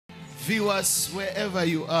Viewers, wherever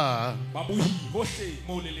you are,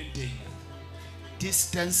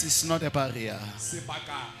 distance is not a barrier.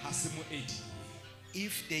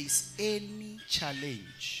 If there is any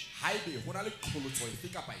challenge,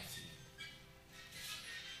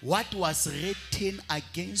 what was written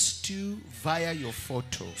against you via your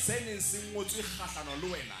photo,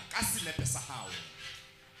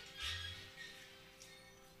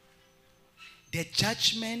 the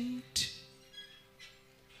judgment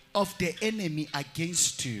of the enemy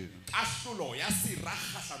against you,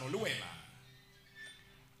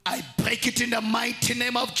 I break it in the mighty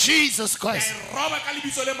name of Jesus Christ.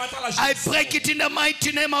 I break it in the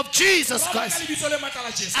mighty name of Jesus Christ.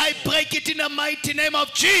 I break it in the mighty name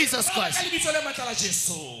of Jesus Christ.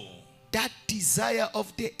 That desire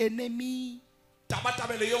of the enemy who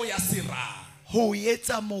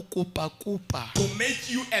yetsa mokopa-kopa, to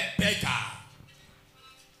make you a beggar,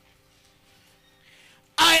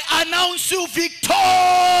 I announce you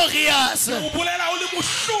victorious.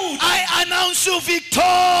 I announce you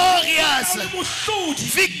victorious.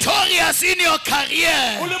 Victorious in your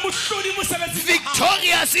career.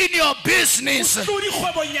 Victorious in your business.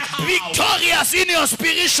 Victorious in your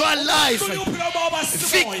spiritual life.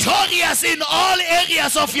 Victorious in all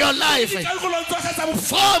areas of your life.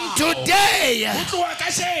 From today,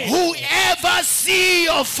 whoever see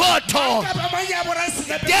your photo,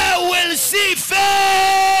 they will see favor.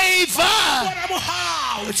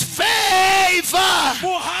 It's favor.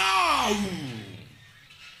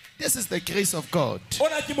 This is the grace of God.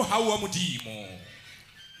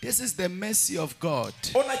 This is the mercy of God.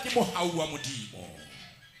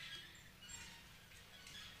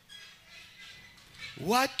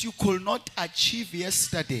 What you could not achieve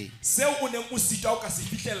yesterday,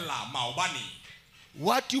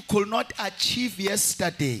 what you could not achieve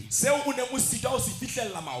yesterday,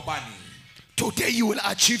 today you will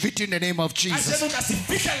achieve it in the name of Jesus.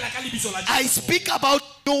 I speak about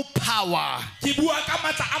no power.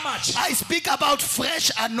 I speak about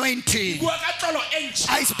fresh anointing.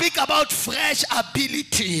 I speak about fresh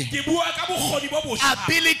ability.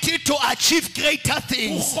 Ability to achieve greater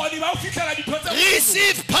things.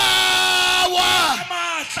 Receive power.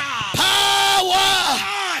 Power.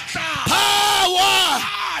 Power.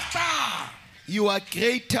 You are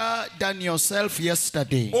greater than yourself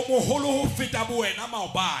yesterday.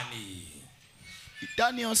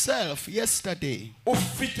 Than yourself yesterday.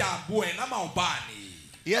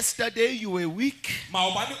 Yesterday you were weak.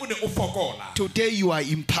 Today you are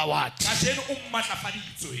empowered.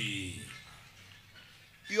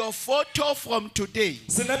 Your photo from today,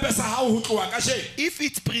 if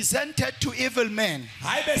it's presented to evil men,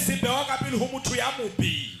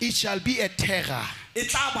 it shall be a terror.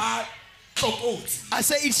 I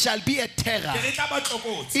say it shall be a terror.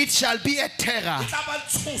 It shall be a terror.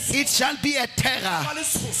 It shall be a terror.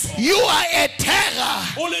 You are a terror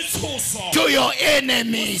to your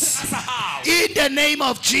enemies. In the name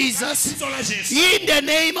of Jesus. In the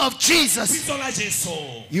name of Jesus.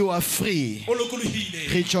 You are free.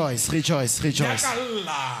 Rejoice, rejoice, rejoice.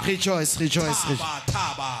 Rejoice, rejoice, rejoice.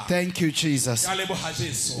 Thank you, Jesus.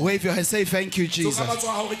 Wave your hand, say thank you, Jesus.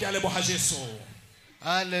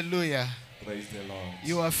 Hallelujah. Praise the Lord.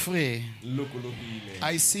 You are free.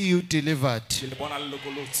 I see you delivered.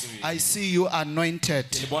 I see you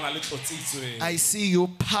anointed. I see you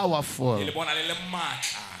powerful.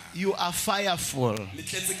 You are fireful.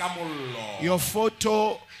 Your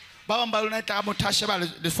photo,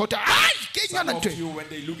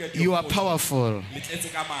 you are powerful.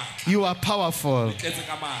 You are powerful.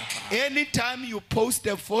 Anytime you post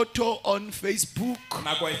a photo on Facebook,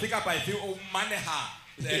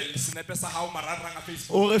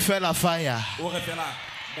 fire.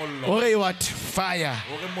 Ore what? Fire.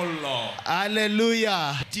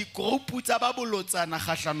 Hallelujah. The groups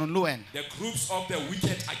of the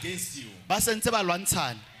wicked against you, they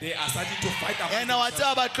are starting to fight amongst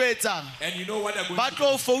themselves. And you know what they're going to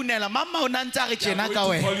do? They are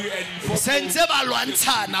going to call you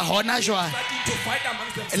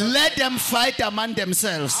and let them fight among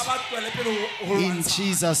themselves. In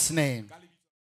Jesus' name.